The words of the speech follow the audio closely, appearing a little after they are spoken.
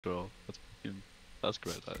Draw. That's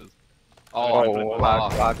great. That is. Oh,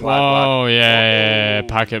 lag. Whoa, yeah,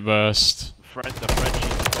 packet burst. The Frenchie's got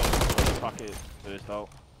packet burst out.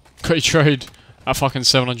 Quick trade at fucking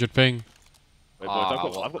 700 ping. Wait, boys,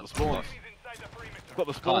 I've got the spawns. I've got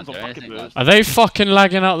the spawns on packet burst. Are they fucking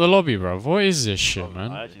lagging out the lobby, bro? What is this shit,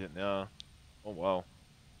 man? I actually didn't know. Oh wow.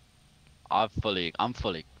 I'm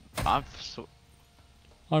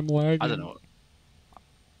lagging. I don't know.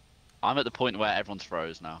 I'm at the point where everyone's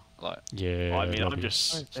froze now. Like. Yeah. Well, I mean, I'm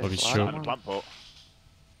just. lobby's I'm short. in the plant pot.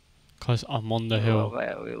 Cause I'm on the hill.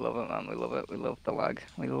 We love it, man. We love it. We love the lag.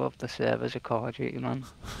 We love the servers of Call of Duty, man.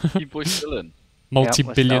 You boys still in?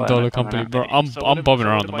 Multi-billion-dollar company, bro. I'm bobbing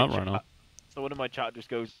around the map right now. So one of my chat just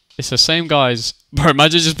goes. It's the same guys, bro.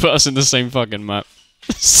 Imagine just put us in the same fucking map,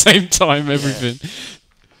 same time, everything.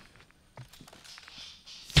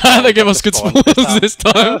 They give us good spawns this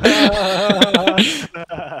time.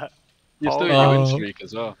 You're still in win streak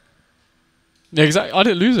as well. Yeah, exactly. I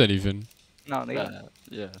didn't lose anything. No, they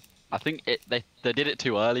yeah. I think they did it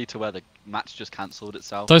too early to where the match just cancelled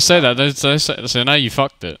itself. Don't say that. Don't say. So now you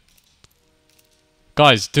fucked it.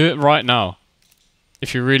 Guys, do it right now.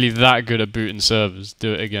 If you're really that good at booting servers,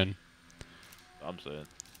 do it again. I'm saying.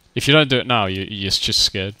 If you don't do it now, you're just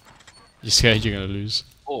scared. You're scared you're gonna lose.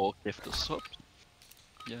 Or gift us sub.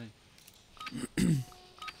 Yay.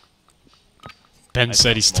 Ben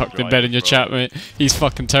said he's tucked in bed in your chat, mate. He's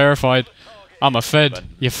fucking terrified. I'm a fed.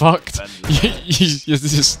 You're fucked. This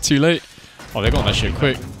is too late. Oh, they got that shit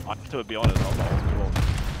quick. To be honest, I'm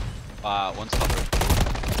not. One's top.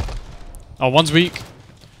 Oh, one's weak.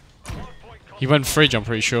 He went fridge, I'm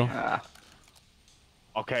pretty sure.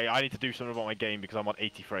 Okay, I need to do something about my game because I'm on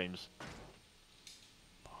 80 frames.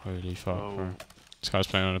 Holy fuck, bro. This guy's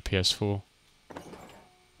playing on a PS4.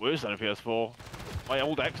 Worse than a PS4. My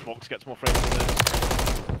old Xbox gets more frames than this.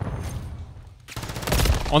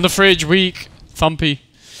 On the fridge, weak. Thumpy.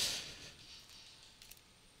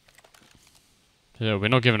 Yeah, we're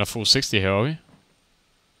not giving a full 60 here, are we?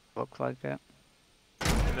 looks like it.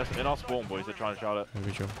 In our spawn, boys, they're trying to shout it. Here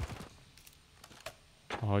we go.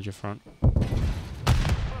 I'll hold your front.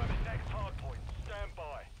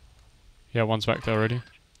 Yeah, one's back there already.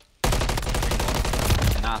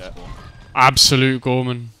 Yeah. Absolute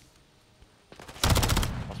Gorman.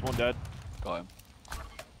 Last one dead. Got him.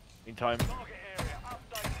 Meantime. To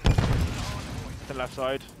the left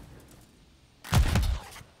side.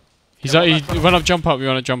 He's he went up, jump up. We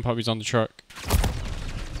want to jump up. He's on the truck.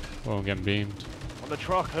 Oh, I'm getting beamed. On the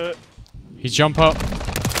truck, hurt. He's jump up.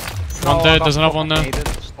 One dead. There's another one there.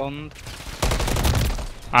 Stunned.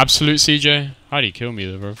 Absolute CJ. How did he kill me,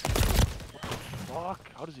 though, bro? Fuck.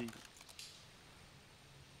 How does he?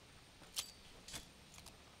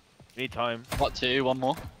 Need time. Got two. One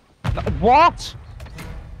more. What?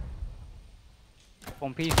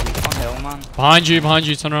 One piece on hill, man. Behind you.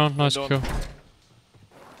 Turn around. Nice kill.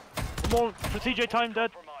 Come on, for CJ time,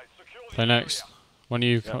 dead. Play next. When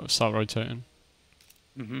you start rotating.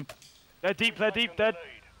 They're deep, dead.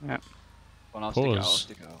 Yeah. One else Pause.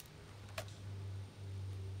 to go.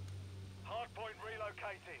 Hardpoint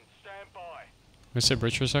relocating. Stand by. Let's say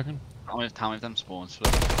bridge for a second. How many of them spawns?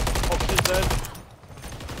 Fox is dead.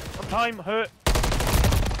 On time, hurt.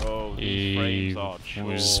 Oh, these frames are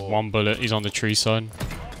was short. one bullet. He's on the tree side.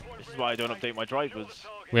 This is why I don't update my drivers.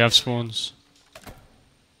 We have spawns.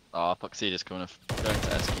 Oh, fuck, see this going to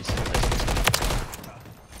Eskies.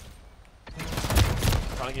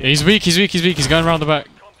 He's weak. He's going around the back.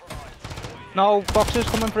 No, boxers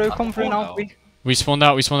coming through. Come through now. We spawned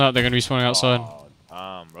out. They're going to be spawning outside. Oh,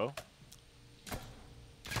 damn, bro.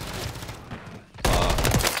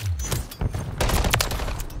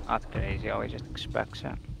 That's crazy. I always just expect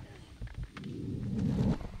it.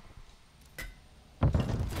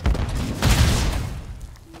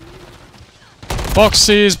 Box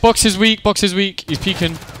is weak. He's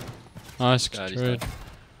peeking. Nice. Good.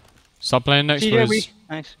 Stop playing next, boys.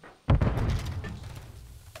 Nice.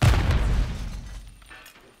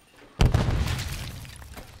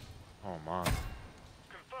 Oh, man.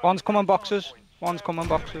 One's coming boxes. No,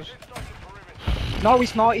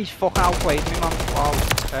 he's not. He's fucking outplayed me, man. Wow.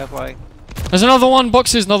 Fair play. There's another one.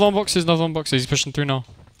 Boxes. He's pushing through now.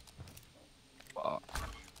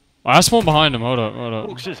 I spawned behind him. Hold up.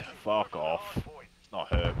 Boxes, fuck off. It's not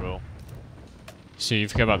hurt, bro. See, you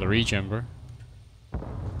forget about the regen, bro.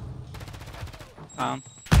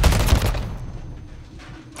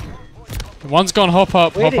 One's gone hop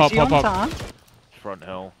up. Front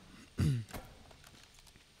hill.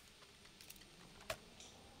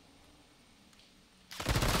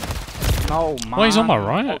 No, man. Well, he's on my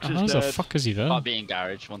right. Box is How the dead. fuck is he there? Might be in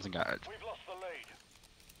garage. One's in garage. We've lost the lead.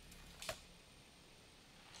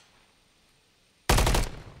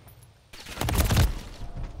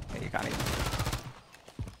 can't even.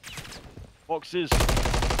 Boxes.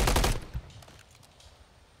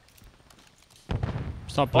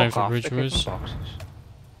 Stop playing Fuck for off, bridge, they're kicking Wiz. boxes.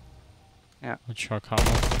 I'll try to cut him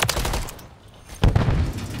off.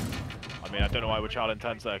 I mean, I don't know why we're charging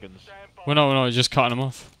 10 seconds. We're not just cutting him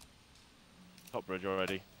off. Top bridge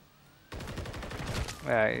already.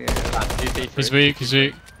 Yeah. P3. He's weak, he's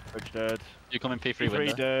weak. Bridge dead. You come in P3 P3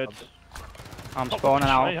 window. dead. I'm spawning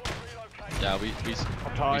out. Yeah, we On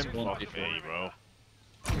time. spawned Fuck P3. me, bro.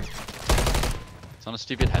 It's on a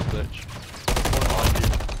stupid head glitch.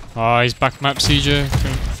 Oh, he's back map CJ.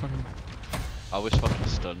 Fucking... I was fucking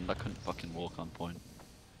stunned. I couldn't fucking walk on point.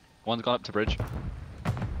 One's gone up to bridge.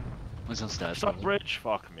 One's on stairs. Stop bridge.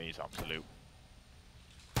 Fuck me, he's absolute.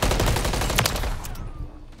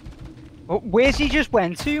 Oh, where's he just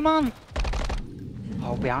went to, man?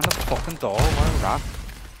 Oh, behind the fucking door. What a rat.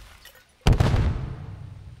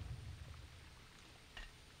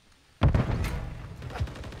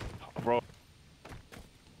 Bro.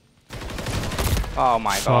 Oh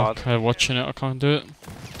my god. Fuck, watching it, I can't do it.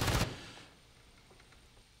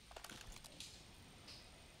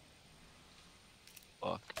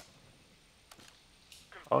 Fuck.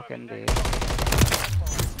 Fucking dude.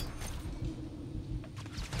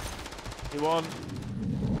 He won.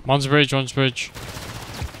 One's bridge, one's bridge.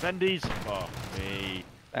 Bendy's. Fuck me.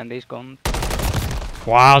 And he's gone.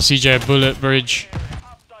 Wow, CJ, bullet bridge.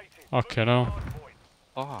 Okay, no.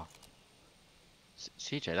 Oh.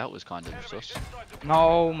 CJ, that was kind of sus.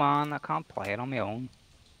 No, man, I can't play it on my own.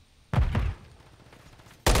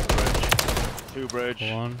 Bridge. Two bridge.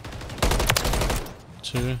 1,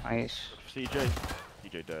 2. Nice. CJ.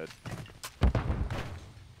 CJ dead.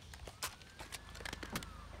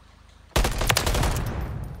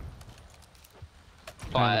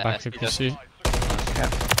 Down the back of PC. Yeah.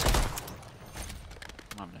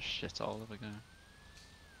 I'm having a shit all over again.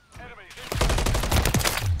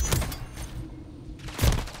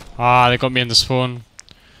 Ah, they got me in the spawn.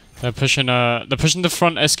 They're pushing the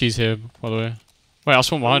front eskies here, by the way. Wait, I'll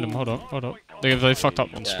spawn behind them, hold up. They fucked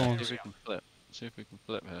up on Yeah, spawns. see if we can flip. See if we can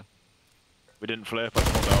flip here. We didn't flip, I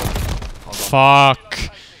spawned out. Hold on. Fuck!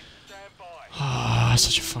 Ah,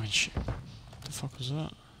 such a fucking shit. What the fuck was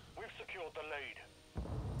that? We've secured the lead.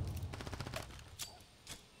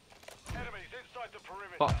 Enemies inside the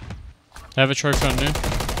perimeter. Fuck. They have a trophy on you.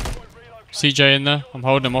 CJ in there, I'm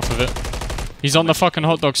holding him off of it. He's on the fucking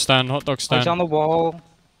hot dog stand, Oh, he's on the wall.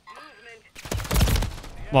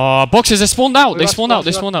 Boxes, they spawned out, We they got spawned out,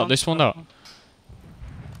 they spawns, spawned we out, they got spawned out.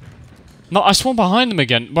 No, I spawned behind them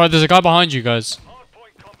again. Bro, there's a guy behind you guys.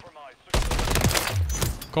 Hardpoint compromised.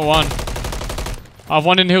 Go on. I have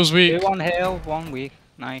one in Hills weak. 2 on hill, 1 weak.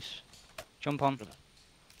 Nice. Jump on.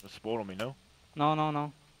 Just spawn on me, no?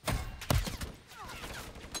 No.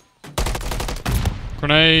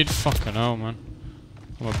 Grenade, fucking hell, man.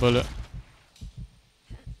 I'm a bullet.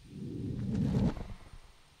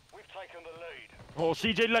 We've taken the lead. Oh,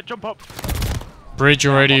 CJ, let jump up. Bridge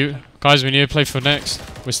already. Guys, we need to play for next.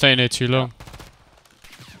 We're staying here too long.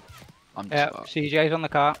 I'm Yeah, just, CJ's on the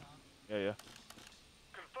car. Yeah.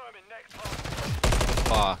 Confirming next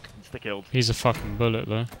hard. fuck. Insta killed. He's a fucking bullet,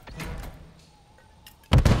 though.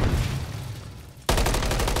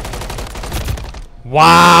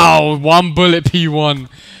 Wow! 1 bullet P1.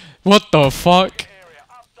 What the fuck? Area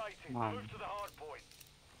updating. Man. Move to the hard point.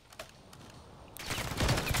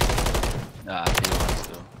 Nah, P1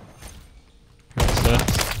 still. It's dead.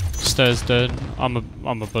 Stairs dead. I'm a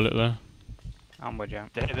bullet there. I'm with you.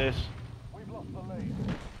 Hit this. We've lost the lead.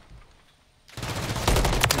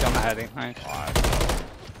 He's on the heading. Nice.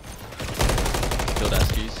 Killed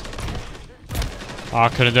Eskies. Oh, I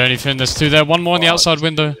couldn't do anything. There's 2 there. 1 more on the Oh, outside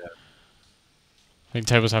window. yeah. I think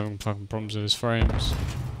Table's having fucking problems with his frames.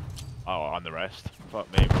 Oh, I'm the rest. Fuck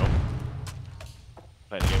me, bro.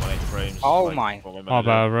 Playing the game on 8 frames. Oh like, my. what am I My gonna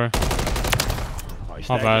bad, bro. do? Oh, he's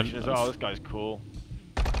My stag bad. glitching as well. This guy's cool.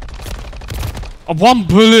 Oh, 1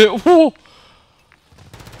 bullet! Whoa!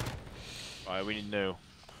 Alright, we need new.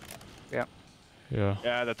 Yeah.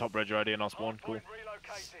 Yeah, the top bridge already and I'll spawn. Cool. Hardpoint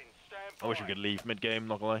relocating. Stand by. I wish we could leave mid game,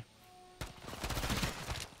 not gonna lie.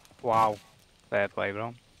 Wow. Fair play,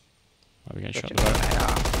 bro. Oh, we're getting shot. Switching to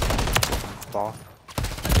bot.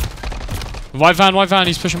 White van,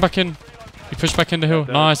 he's pushing back in. He pushed back in the hill.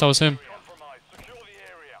 Nice, that was him. Compromised. Secure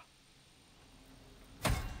the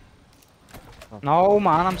area. No,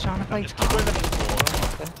 man, I'm trying to play Just keep going in time. the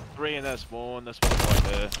spawn. 3 in their spawn, their spawn's right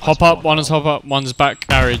there. Hop up, one is hop up, one's back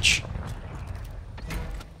garage.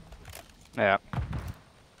 Yeah.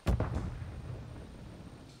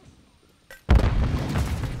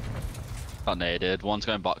 Got naded. One's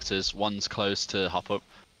going boxes. One's close to hop up.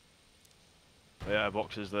 Yeah,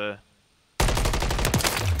 boxes there.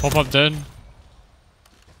 Pop up dead.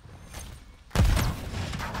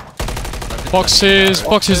 Boxes,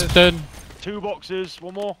 boxes dead. 2 boxes,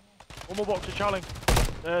 one more box of challenge.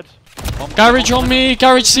 Dead. Garage on me,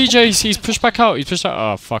 garage CJ, he's pushed back out, he's pushed out.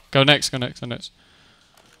 Oh fuck, go next, go next, go next.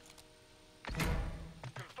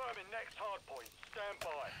 Confirming next hard point. Stand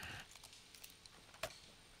by.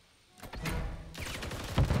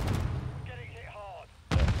 Getting hit hard.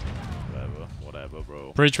 Whatever,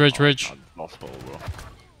 bro. Bridge. I'm lost ball, bro.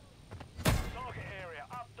 Target area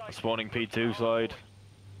update. Spawning P2 side.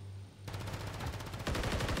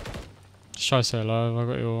 Just try to stay alive, I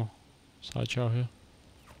got your side shot here.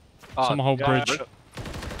 Oh, Someone hold bridge.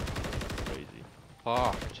 Crazy.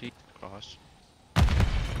 Fuck, Jesus Christ.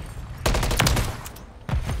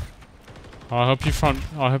 I hope you front,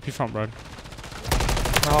 bro. No.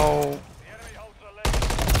 The enemy holds the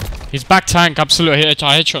lead. He's back tank, absolutely. I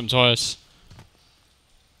headshot him twice.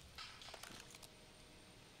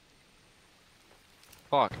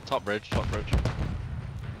 Fuck, top bridge. Enemies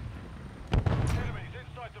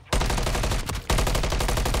inside the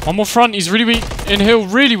front. One more front, he's really weak. In hill,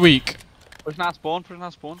 really weak. Push now spawn.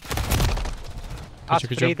 That's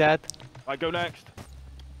Good 3 job. dead. I go next.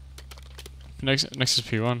 Next is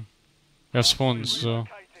P1. We have spawns, so.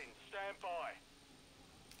 Locating. Stand by.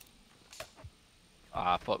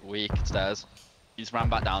 Ah, fuck, weak, stairs. He's ran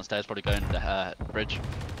back downstairs, probably going to the bridge.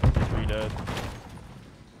 3 dead.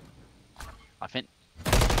 I think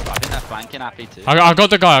they're flanking happy too. I got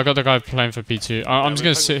the guy playing for P2. I'm just we're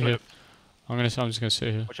gonna sit here. flip. I'm just gonna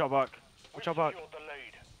sit here. Watch out back. Secured the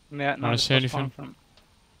lead. Yeah, I don't see it's anything. front.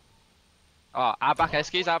 Oh, our back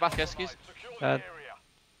eskies. Secure the Dead. area.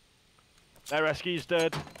 Their rescue's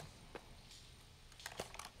dead.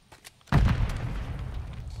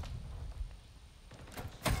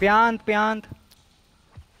 Behind.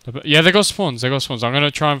 Yeah, they got spawns. I'm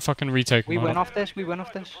gonna try and fucking retake We them. went off this. Perimeter.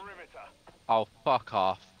 Oh, fuck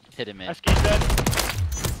off. Hitting me. Rescue's dead.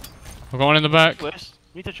 I've got one in the back. This.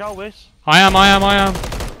 Need to chow this. I am.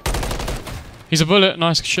 He's a bullet.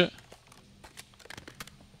 Nice shit.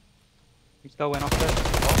 We still went off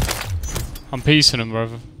this. I'm piecing him,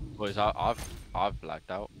 brother. Boys, I've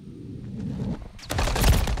lagged out.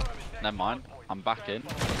 Never mind. I'm back in.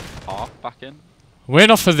 Half back in. We're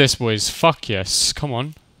not for this, boys. Fuck yes. Come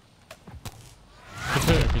on.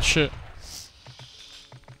 Good shit.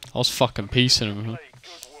 I was fucking piecing him. Huh?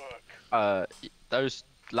 Good work. Those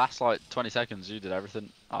last like 20 seconds, you did everything.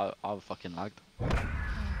 I fucking lagged.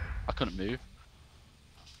 I couldn't move.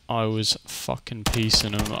 I was fucking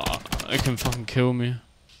piecing him. They can fucking kill me.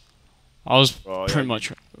 I was Oh, pretty yeah,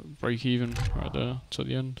 much break even right there till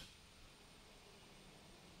the end.